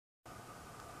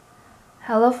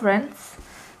Hello friends,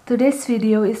 today's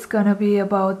video is gonna be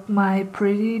about my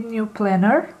pretty new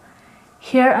planner.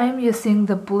 Here I'm using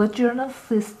the bullet journal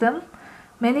system.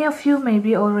 Many of you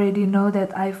maybe already know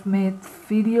that I've made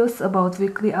videos about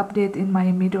weekly update in my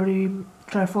Midori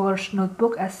Traveler's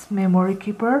Notebook as memory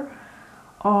keeper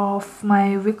of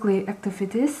my weekly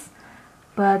activities.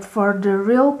 But for the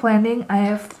real planning I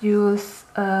have used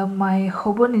my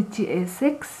Hobonichi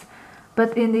A6,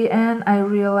 but in the end I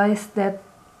realized that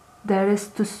that is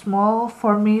too small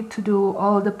for me to do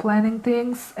all the planning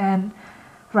things and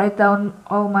write down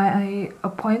all my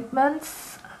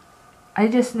appointments. I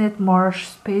just need more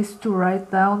space to write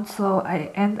down, so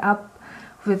I end up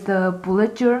with the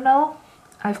bullet journal.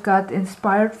 I've got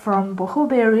inspired from Boho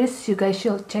Berries. You guys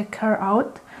should check her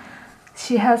out.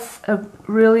 She has a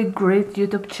really great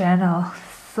YouTube channel.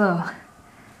 So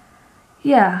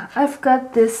yeah, I've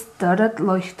got this dotted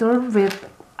leuchtturm with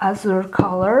azure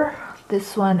color.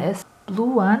 This one is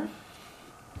blue one.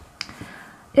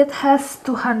 It has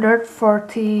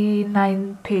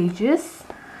 249 pages.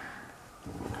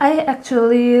 I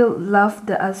actually love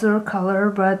the azure color,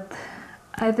 but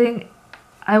I think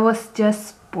I was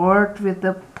just bored with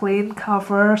the plain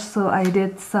cover, so I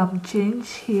did some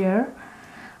change here.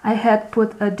 I had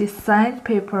put a design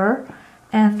paper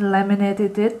and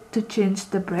laminated it to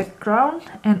change the background,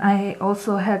 and I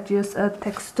also had used a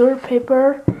texture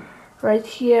paper right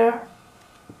here,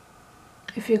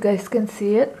 if you guys can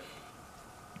see it,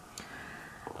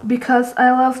 because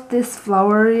I love this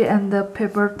flowery and the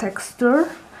paper texture,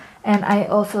 and I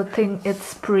also think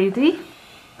it's pretty.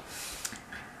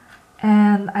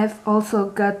 And I've also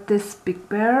got this big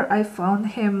bear. I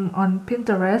found him on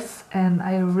Pinterest and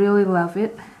I really love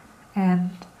it.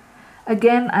 And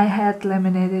again, I had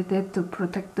laminated it to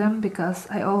protect them because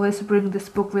I always bring this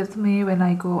book with me when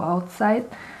I go outside.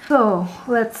 So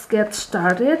let's get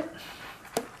started.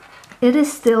 It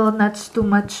is still not too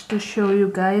much to show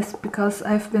you guys because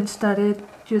I've been started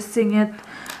using it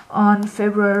on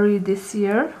February this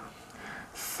year.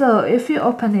 So if you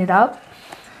open it up,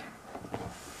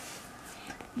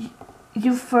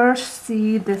 you first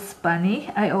see this bunny.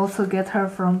 I also get her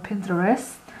from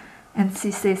Pinterest and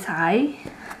she says hi.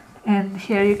 And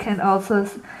here you can also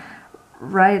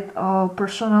write all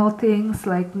personal things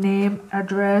like name,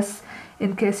 address,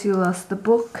 in case you lost the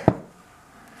book.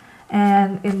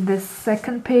 And in this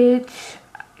second page,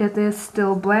 it is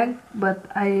still blank, but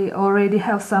I already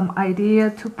have some idea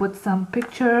to put some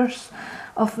pictures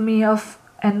of me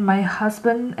and my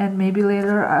husband, and maybe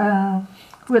later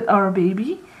with our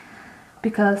baby,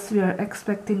 because we are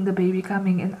expecting the baby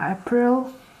coming in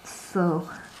April. So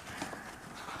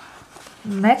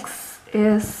next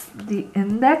is the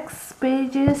index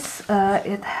pages.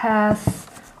 It has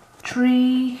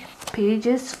 3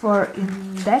 pages for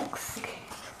index.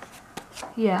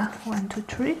 Yeah, 1, 2,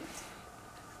 3.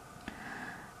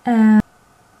 And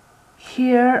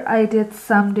here I did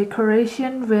some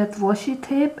decoration with washi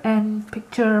tape and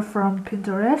picture from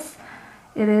Pinterest.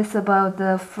 It is about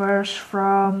the verse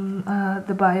from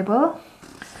the Bible.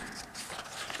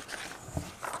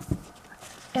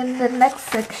 In the next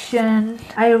section,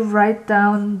 I write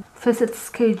down visit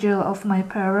schedule of my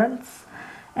parents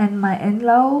and my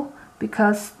in-law,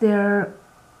 because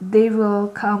they will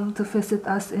come to visit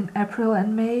us in April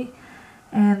and May.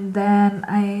 And then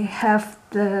I have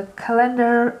the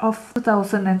calendar of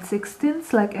 2016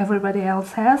 like everybody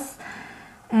else has.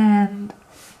 And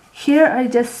here I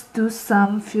just do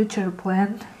some future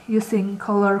plan using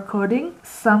color coding.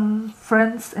 Some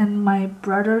friends and my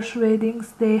brother's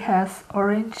weddings, they have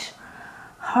orange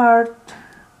heart.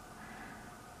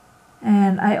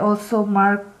 And I also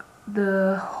mark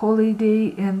the holiday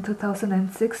in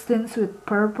 2016 with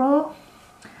purple.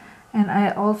 And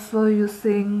I also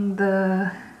using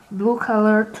the blue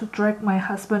color to track my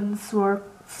husband's work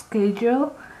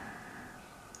schedule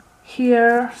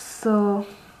here, so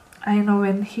I know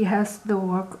when he has the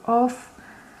work off.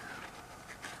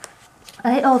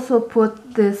 I also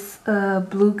put this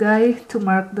blue guy to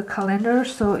mark the calendar,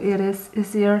 so it is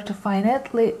easier to find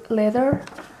it later.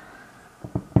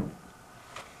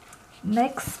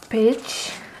 Next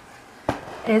page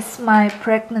is my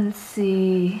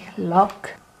pregnancy log.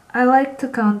 I like to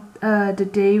count the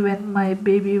day when my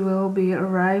baby will be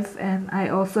arrived, and I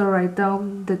also write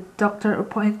down the doctor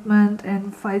appointment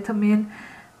and vitamin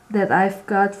that I've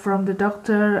got from the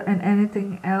doctor and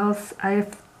anything else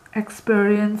I've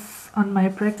experienced on my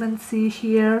pregnancy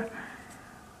here,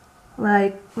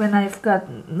 like when I've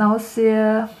got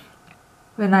nausea,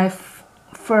 when I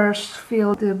first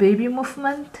feel the baby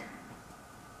movement.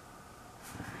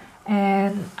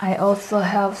 And I also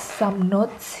have some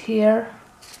notes here.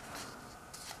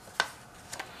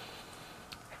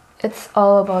 it's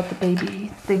all about the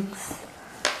baby things.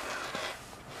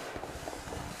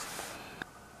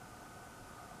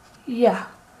 Yeah,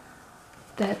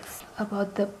 that's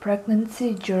about the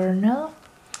pregnancy journal.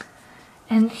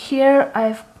 And here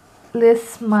I've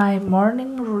list my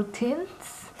morning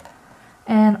routines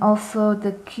and also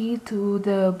the key to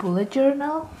the bullet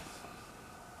journal.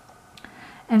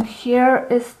 And here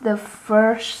is the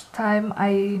first time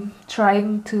I'm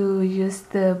trying to use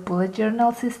the bullet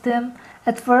journal system.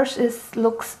 At first it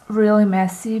looks really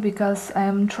messy because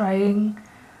I'm trying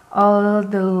all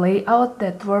the layout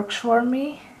that works for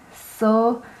me.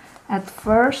 So at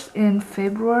first in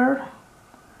February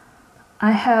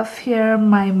I have here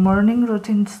my morning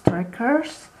routine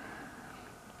trackers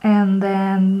and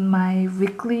then my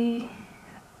weekly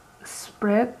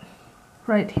spread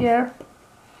right here.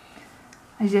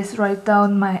 I just write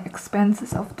down my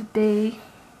expenses of the day,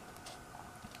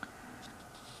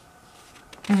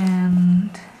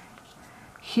 and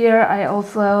here I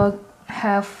also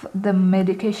have the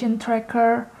medication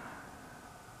tracker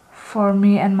for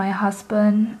me and my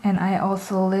husband, and I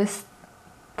also list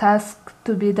tasks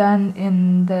to be done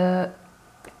in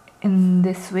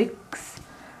this week's.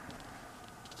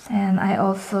 And I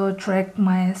also track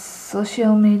my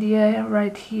social media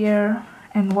right here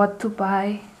and what to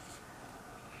buy.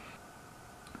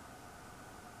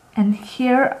 And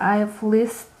here I've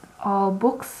listed all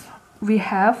books we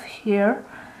have here,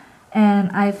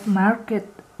 and I've marked it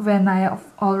when I have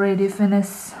already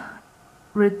finished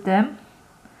read them.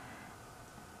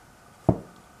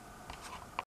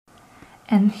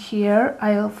 And here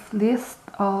I've listed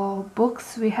all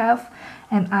books we have,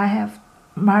 and I have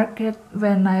marked it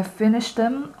when I finish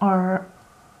them or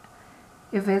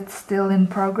if it's still in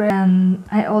progress. And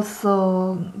I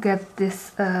also get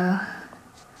this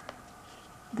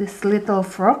little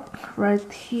frog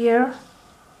right here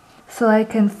so I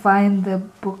can find the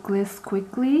book list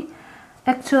quickly.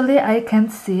 Actually I can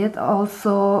see it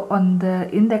also on the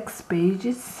index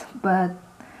pages, but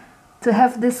to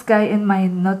have this guy in my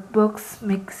notebooks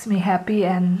makes me happy,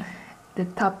 and the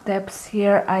top tabs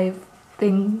here, I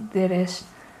think that is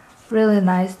really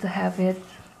nice to have it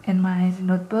in my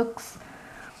notebooks.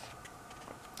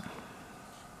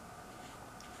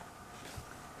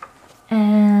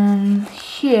 And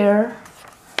here,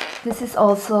 this is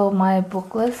also my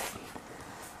book list,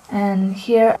 and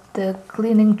here the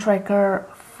cleaning tracker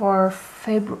for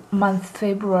month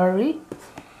February.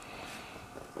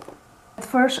 At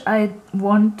first I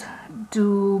won't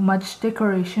do much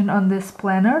decoration on this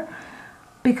planner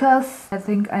because I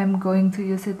think I'm going to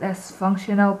use it as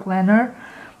functional planner,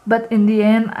 but in the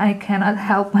end I cannot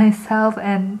help myself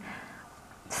and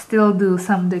still do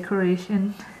some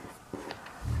decoration.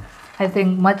 I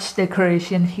think much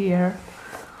decoration here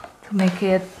to make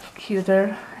it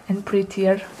cuter and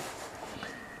prettier.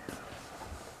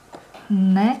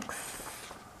 Next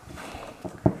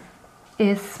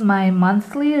is my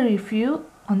monthly review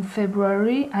on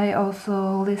February. I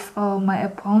also list all my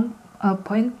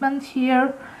appointments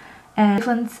here and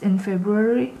events in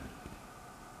February,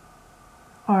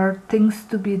 or things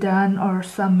to be done, or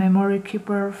some memory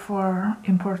keeper for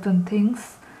important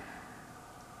things.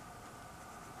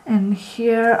 And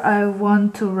here I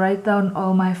want to write down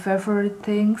all my favorite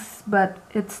things, but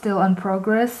it's still in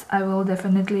progress. I will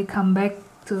definitely come back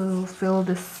to fill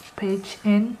this page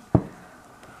in.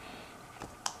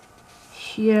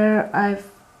 Here I've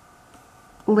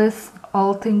list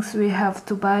all things we have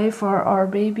to buy for our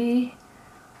baby.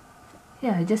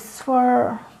 Yeah, just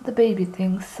for the baby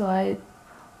things, so I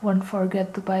won't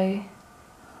forget to buy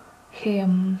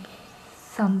him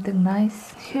something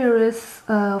nice. Here is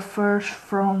a verse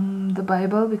from the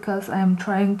Bible because I'm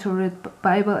trying to read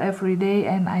Bible every day,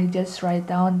 and I just write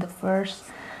down the verse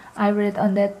I read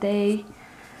on that day.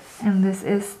 And this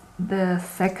is the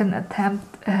second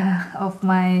attempt of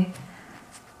my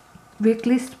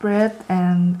weekly spread,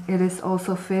 and it is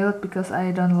also failed because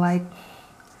I don't like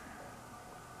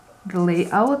the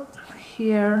layout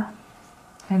here,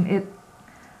 and it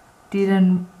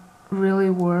didn't really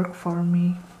work for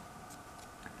me.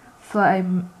 So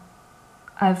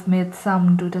I've made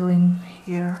some doodling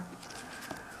here.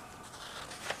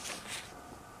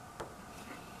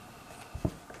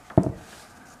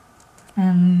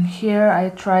 And here I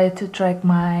try to track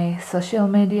my social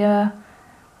media,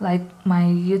 like my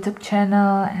YouTube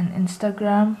channel and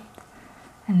Instagram.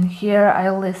 And here I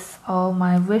list all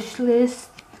my wish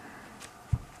list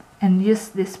and use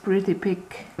this pretty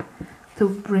pic to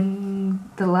bring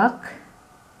the luck,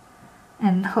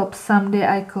 and hope someday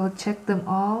I could check them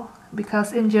all,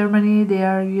 because in Germany they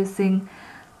are using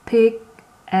pig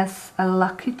as a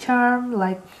lucky charm,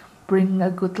 like bring a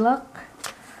good luck.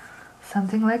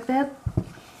 something like that.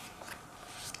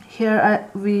 Here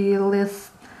we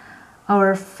list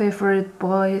our favorite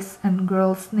boys and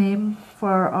girls name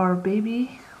for our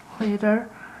baby later.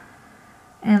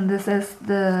 And this is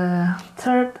the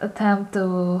third attempt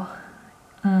to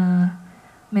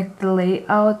make the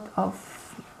layout of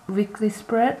weekly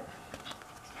spread.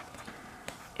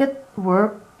 It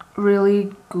worked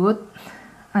really good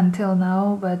until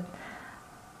now, but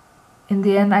in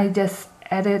the end I just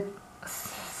added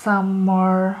some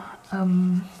more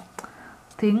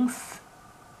things.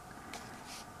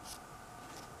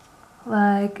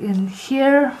 Like in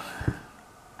here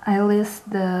I list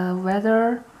the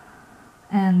weather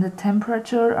and the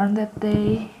temperature on that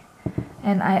day,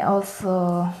 and I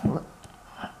also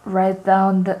write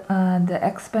down the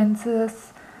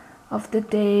expenses of the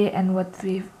day and what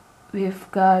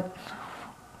we've got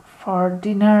for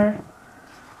dinner,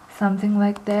 something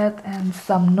like that, and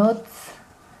some notes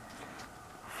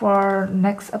for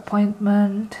next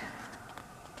appointment.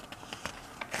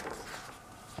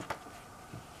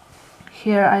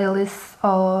 Here I list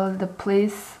all the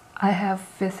places I have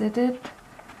visited,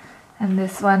 and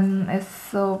this one is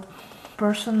so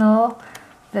personal,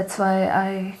 that's why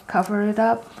I cover it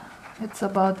up. It's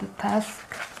about the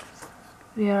task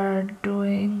we are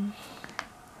doing.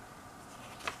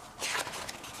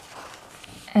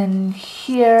 And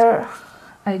here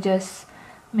I just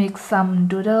make some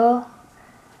doodle,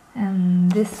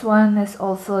 and this one is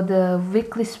also the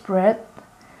weekly spread.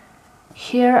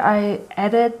 Here I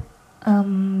added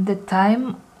the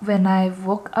time when I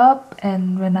woke up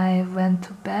and when I went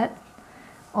to bed,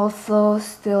 also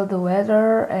still the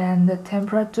weather and the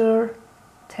temperature,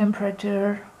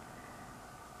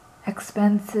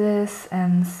 expenses,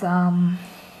 and some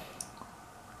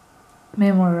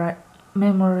memory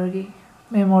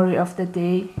of the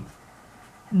day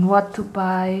and what to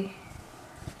buy,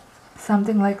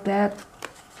 something like that.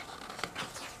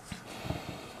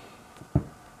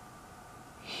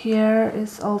 Here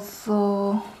is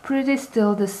also pretty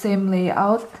still the same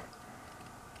layout,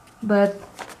 but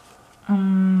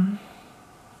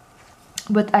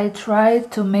I try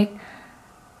to make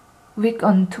week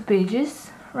on 2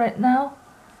 pages right now,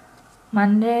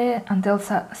 Monday until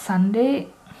Sunday.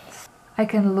 I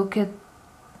can look at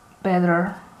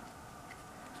better,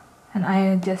 and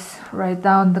I just write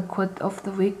down the quote of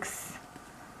the weeks,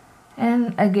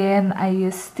 and again I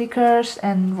use stickers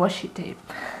and washi tape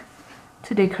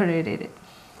to decorate it.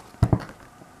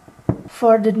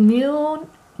 For the new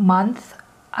month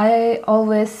I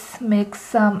always make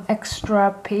some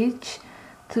extra page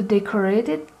to decorate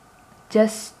it,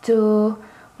 just to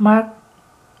mark,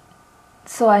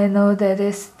 so I know that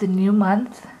it's the new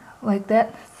month, like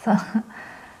that. So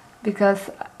because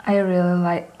I really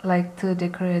like to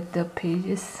decorate the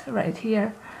pages right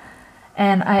here.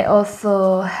 And I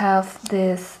also have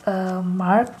this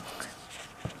mark,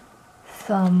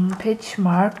 some page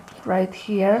mark right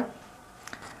here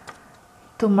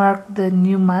to mark the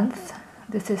new month.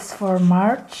 This is for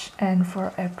March, and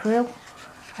for April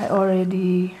I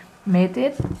already made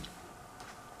it.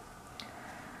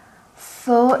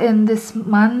 So in this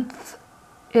month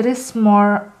it is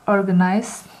more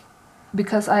organized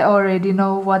because I already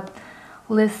know what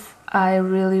list I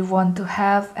really want to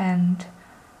have and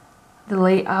the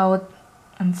layout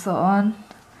and so on.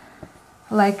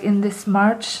 Like in this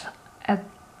March, at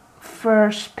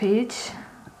first page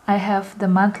I have the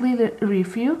monthly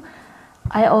review.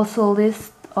 I also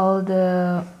list all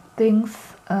the things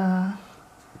I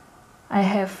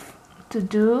have to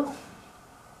do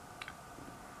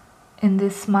in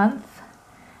this month,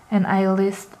 and I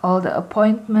list all the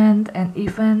appointment and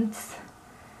events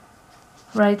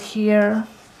right here.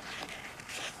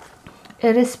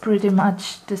 It is pretty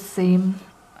much the same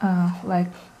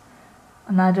like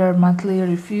another monthly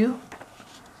review.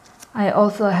 I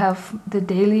also have the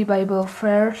daily Bible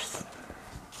verse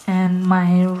and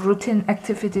my routine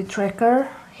activity tracker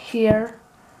here.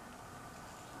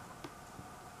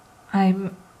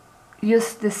 I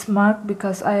use this mark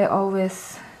because I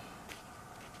always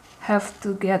have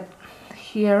to get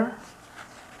here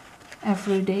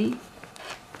every day.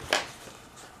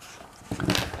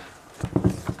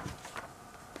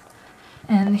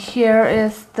 And here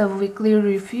is the weekly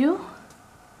review,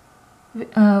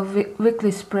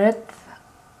 weekly spread,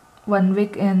 1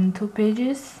 week in 2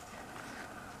 pages.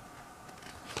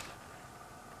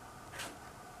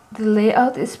 The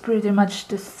layout is pretty much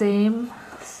the same,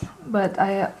 but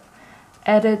I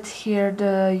added here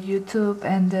the YouTube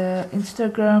and the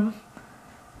Instagram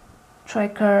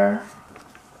tracker,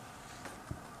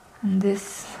 and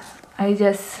this I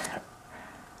just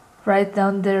write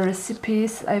down the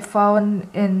recipes I found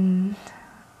in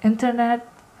internet.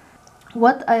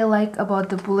 What I like about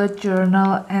the bullet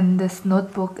journal and this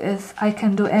notebook is I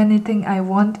can do anything I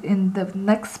want in the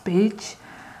next page.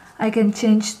 I can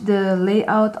change the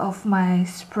layout of my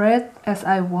spread as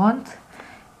I want.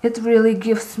 It really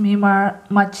gives me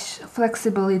much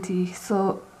flexibility,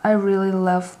 so I really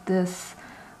love this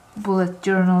bullet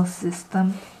journal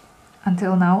system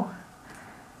until now.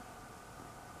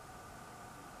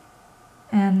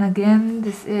 And again,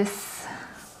 this is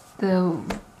the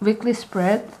weekly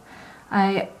spread.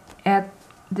 I add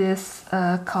this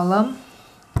column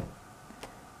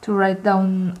to write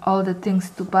down all the things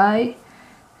to buy,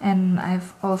 and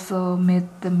I've also made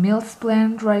the meals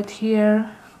plan right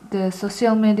here, the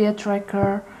social media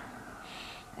tracker,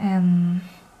 and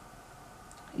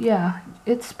yeah,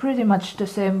 it's pretty much the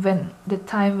same when the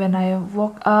time when I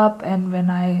woke up and when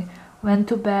I went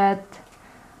to bed,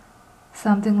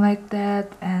 something like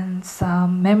that, and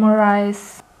some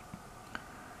memorize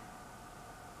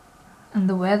and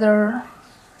the weather.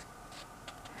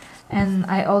 And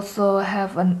I also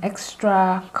have an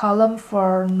extra column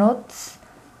for notes.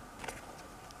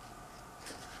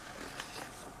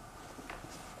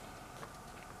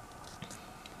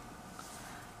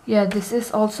 Yeah, this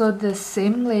is also the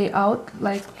same layout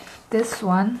like this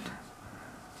one.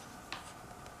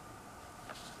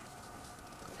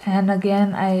 And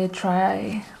again, I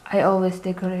always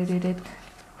decorated it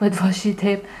with washi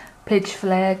tape, page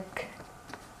flag,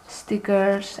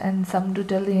 stickers, and some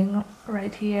doodling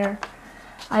right here.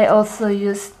 I also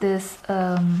use this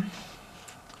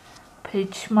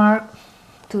page mark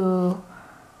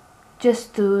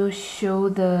just to show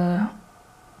the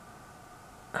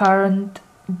current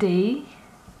day.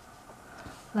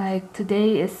 Like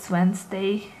today is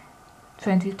Wednesday,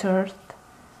 23rd.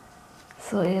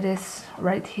 So it is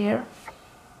right here.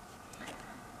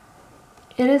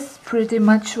 It is pretty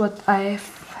much what I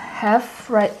have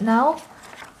right now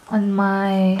on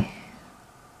my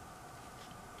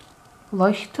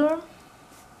Leuchtturm.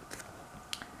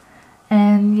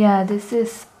 And yeah, this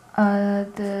is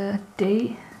the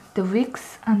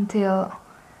weeks until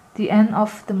the end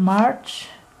of the March.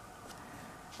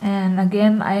 And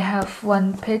again, I have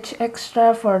one page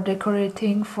extra for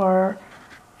decorating for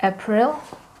April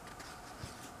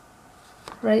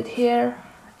right here.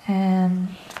 And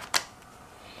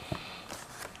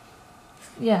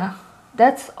yeah,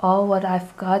 that's all what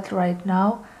I've got right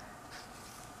now.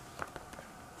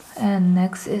 And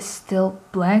next is still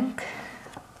blank.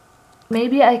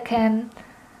 Maybe I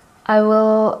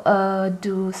will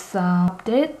do some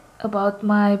update about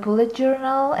my bullet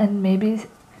journal, and maybe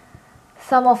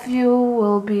some of you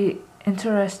will be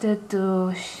interested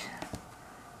to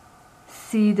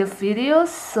see the videos,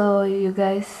 so you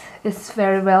guys is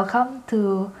very welcome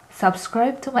to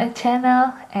subscribe to my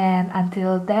channel. And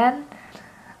until then,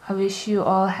 I wish you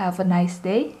all have a nice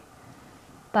day.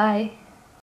 Bye.